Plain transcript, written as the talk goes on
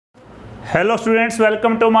Hello students,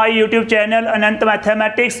 welcome to my YouTube channel Anant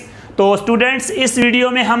mathematics. तो students, इस video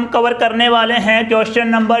में हम कवर करने वाले हैं question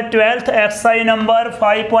number 12th exercise number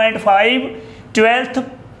 5.5 12th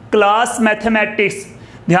class mathematics.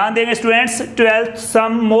 ध्यान देंगे students, 12th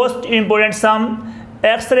some, most important some,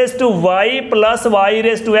 x raise to Y plus Y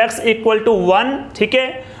raise to x equal to 1। ठीक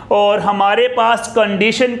है, और हमारे पास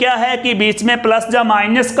कंडीशन क्या है कि बीच में प्लस या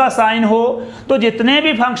माइनस का साइन हो, तो जितने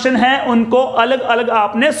भी फंक्शन हैं उनको अलग अलग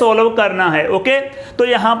आपने सोल्व करना है। ओके, तो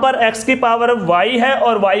यहाँ पर x की पावर y है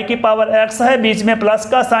और y की पावर x है, बीच में प्लस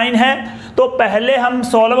का साइन है। तो पहले हम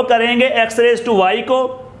सोल्व करेंगे x रेज टू y को।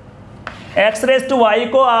 x रेज टू y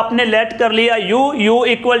को आपने लेट कर लिया u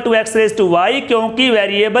equal to x raise to y, क्योंकि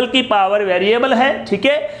वेरिएबल की पावर वेरिएबल है। ठीक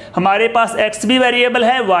है, हमारे पास x भी वेरिएबल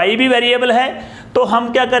है, y भी वेरिएबल है। तो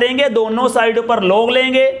हम क्या करेंगे, दोनों साइडों पर log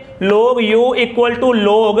लेंगे। log u equal to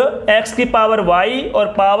log x की पावर y, और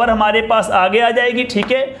पावर हमारे पास आगे आ जाएगी।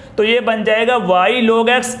 ठीक है, तो ये बन जाएगा y log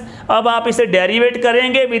x। अब आप इसे डेरिवेट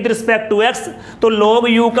करेंगे विद रिस्पेक्ट टू x, तो log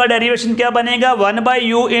u का डेरिवेशन क्या बनेगा,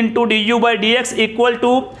 1/u into D you by D x equal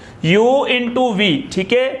to u into we.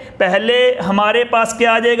 ठीक है, पहले हमारे पास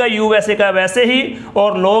क्या आ जाएगा, u वैसे का वैसे ही,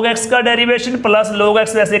 और log x का डेरिवेशन प्लस log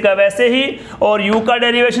x वैसे का वैसे ही, और u का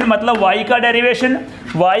डेरिवेशन मतलब y का डेरिवेशन,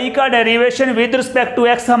 y का derivation with respect to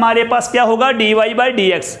x हमारे पास क्या होगा, dy by D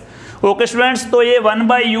x. Okay students, तो ये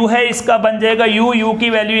 1/u है, इसका बन जाएगा u की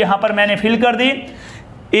वैल्यू यहाँ पर मैंने फिल कर दी।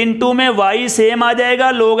 इनटू में y सेम आ जाएगा,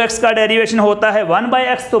 log x का डेरिवेशन होता है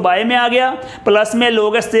 1/x, तो बाय में आ गया, प्लस में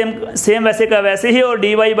log x सेम वैसे का वैसे ही, और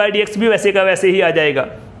dy बाई डी एक्स भी वैसे का वैसे ही आ जाएगा।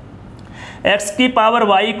 x की पावर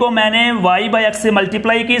y को मैंने y/x से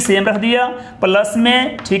मल्टीप्लाई की, सेम रख दिया, प्लस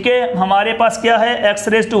में। ठीक है, हमारे पास क्या है, x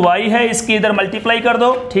रेज टू y है, इसकी इधर मल्टीप्लाई कर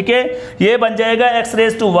दो। ठीक है, ये बन जाएगा x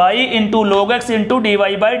raise to y into log x into D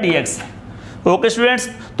Y by D x. Okay students,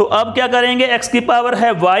 तो अब क्या करेंगे, x की पावर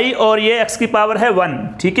है y और ये x की पावर है 1।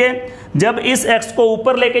 ठीक है, जब इस x को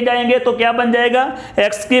ऊपर लेके जाएंगे तो क्या बन जाएगा,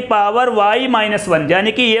 x की पावर y माइनस 1,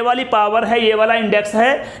 यानी कि ये वाली पावर है, ये वाला इंडेक्स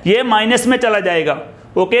है, ये माइनस में चला जाएगा।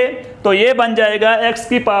 ओके, तो ये बन जाएगा x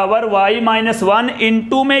की पावर y माइनस 1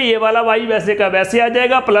 इंटू में ये वाला y वैसे का वैसे आ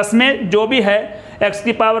जाएगा, प्लस में जो भी है x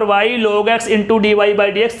की power y log x into D Y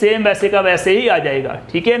by D x same वैसे का वैसे ही आ जाएगा।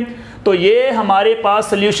 ठीक है, तो ये हमारे पास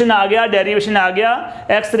सोल्यूशन आ गया, डेरिवेशन आ गया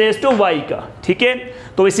x रेज टू y का। ठीक है,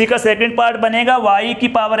 तो इसी का सेकंड पार्ट बनेगा, y की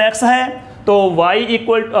पावर x है, तो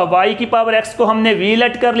y की पावर x को हमने v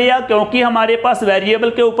लेट कर लिया, क्योंकि हमारे पास वेरिएबल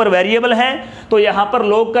के ऊपर वेरिएबल है, तो यहाँ पर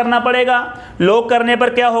log करना पड़ेगा। log करने पर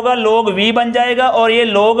क्या होगा, log v बन जाएगा, और ये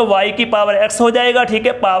log y की पावर x हो जाएगा। ठीक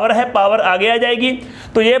है, पावर है, पावर आगे आ जाएगी,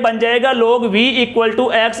 तो ये बन जाएगा log v equal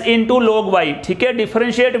to x into log y। ठीक है,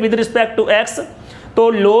 differentiate with respect to x,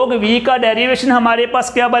 तो log v का डेरिवेशन हमारे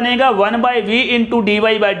पास क्या बनेगा, 1/v into D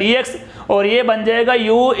Y by D x, और ये बन जाएगा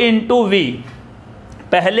u इंटू वी।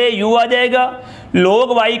 पहले u आ जाएगा, log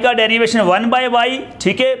y का डेरिवेशन 1/y।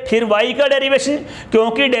 ठीक है, फिर y का डेरिवेशन,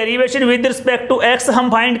 क्योंकि derivation with respect to x हम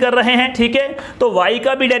फाइंड कर रहे हैं। ठीक है, तो y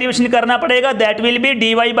का भी डेरिवेशन करना पड़ेगा, that will be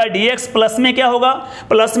dy by D x, plus में क्या होगा,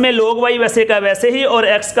 प्लस में log y वैसे का वैसे ही, और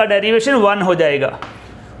x का डेरिवेशन 1 हो जाएगा।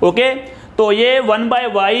 ओके, तो ये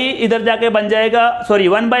 1/y इधर जाके बन जाएगा, सॉरी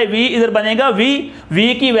 1/v इधर बनेगा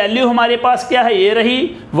v की वैल्यू हमारे पास क्या है, ये रही,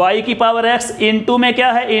 y की पावर x इंटू में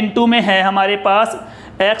क्या है, इंटू में है हमारे पास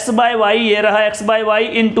x/y, ये रहा x/y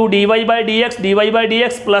into D Y by D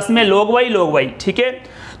x, plus में log y। ठीक है,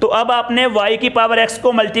 तो अब आपने y की पावर x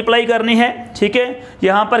को मल्टीप्लाई करनी है। ठीक है,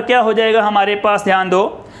 यहाँ पर क्या हो जाएगा हमारे पास, ध्यान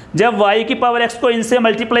दो, जब y की पावर x को इनसे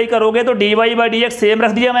मल्टीप्लाई करोगे तो dy by D x same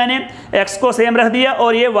रख दिया मैंने, x को सेम रख दिया,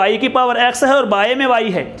 और ये y की पावर x है और बाय में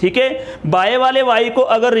y है। ठीक है, बाय वाले y को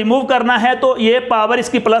अगर रिमूव करना है तो ये पावर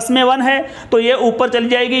इसकी प्लस में 1 है, तो ये ऊपर चली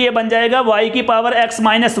जाएगी, ये बन जाएगा y की पावर x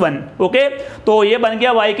माइनस 1। ओके, तो ये बन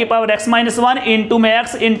गया y की पावर x माइनस 1 इंटू में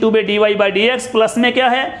x इंटू में D Y by D x, plus में क्या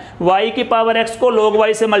है, y की पावर x को log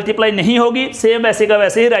y से मल्टीप्लाई नहीं होगी, सेम वैसे का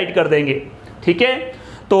वैसे ही राइट कर देंगे। ठीक है,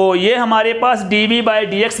 तो ये हमारे पास dv बाई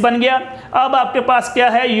डी एक्स बन गया। अब आपके पास क्या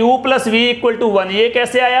है, u plus we equal to 1, ये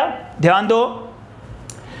कैसे आया, ध्यान दो,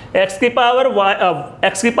 x की पावर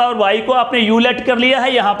y को आपने u लेट कर लिया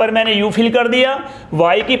है, यहाँ पर मैंने u फिल कर दिया,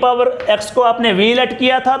 y की पावर x को आपने v लेट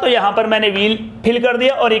किया था, तो यहाँ पर मैंने v फिल कर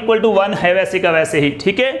दिया, और इक्वल टू 1 है वैसे का वैसे ही।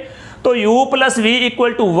 ठीक है, तो u plus we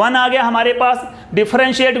equal to 1 आ गया हमारे पास,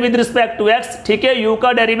 differentiate with respect to x। ठीक है, u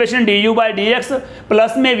का derivation D you by D x,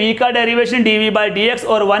 plus में v का derivation D we by D x,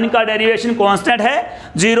 और 1 का डेरिवेशन कांस्टेंट है,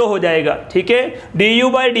 0 हो जाएगा। ठीक है, D you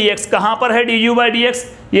by D x कहाँ पर है, D you by D x,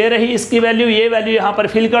 ये रही इसकी वैल्यू, ये वैल्यू यहाँ पर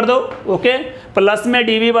फिल कर दो। ओके, प्लस में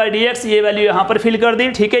D we by D x, ये वैल्यू यहाँ पर फिल कर दी।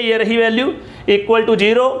 ठीक है, ये रही वैल्यू, इक्वल टू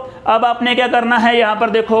 0। अब आपने क्या करना है, यहाँ पर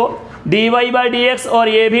देखो D Y by D x और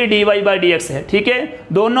ये भी D Y by D x है, ठीक है।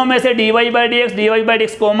 दोनों में से D Y by D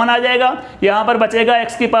x common आ जाएगा। यहाँ पर बचेगा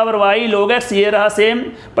एक्स की पावर वाई log x, ये रहा सेम,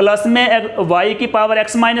 प्लस में वाई की power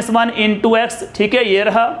x minus one into x, ठीक है, ये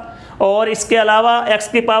रहा। और इसके अलावा x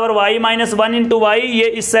की power y minus one into Y, ये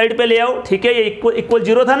इस साइड पे ले आओ, ठीक है, ये इक्वल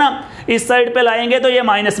जीरो था ना, इस साइड पे लाएंगे तो ये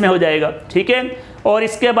माइनस में हो जाएगा, ठीक है। और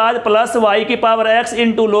इसके बाद प्लस y की power x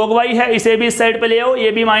into log y है, इसे भी इस साइड पे ले आओ,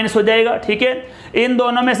 ये भी माइनस हो जाएगा, ठीक है। इन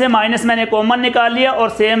दोनों में से माइनस मैंने कॉमन निकाल लिया और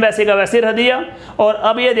सेम वैसे का वैसे रख दिया। और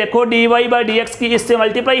अब ये देखो D Y by D x की इससे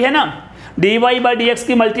मल्टीप्लाई है ना, D Y by D x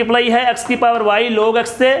की मल्टीप्लाई है एक्स की पावर वाई log x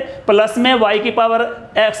से, प्लस में वाई की power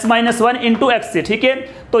x minus one into x से, ठीक है।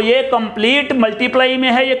 तो ये कंप्लीट मल्टीप्लाई में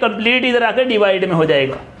है, ये कंप्लीट इधर आकर डिवाइड में हो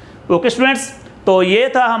जाएगा। ओके स्टूडेंट्स, तो ये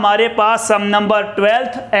था हमारे पास सम नंबर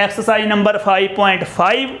 12 एक्सरसाइज नंबर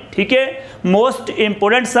 5.5, ठीक है। मोस्ट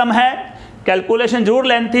इंपोर्टेंट सम है, कैलकुलेशन जरूर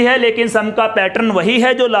लेंथी है लेकिन सम का पैटर्न वही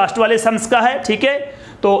है जो लास्ट वाले सम्स का है, ठीक है।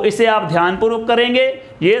 तो इसे आप ध्यानपूर्वक करेंगे,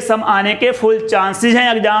 ये सम आने के फुल चांसेस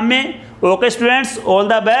हैं एग्जाम में। Okay students, all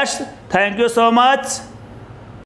the best, thank you so much.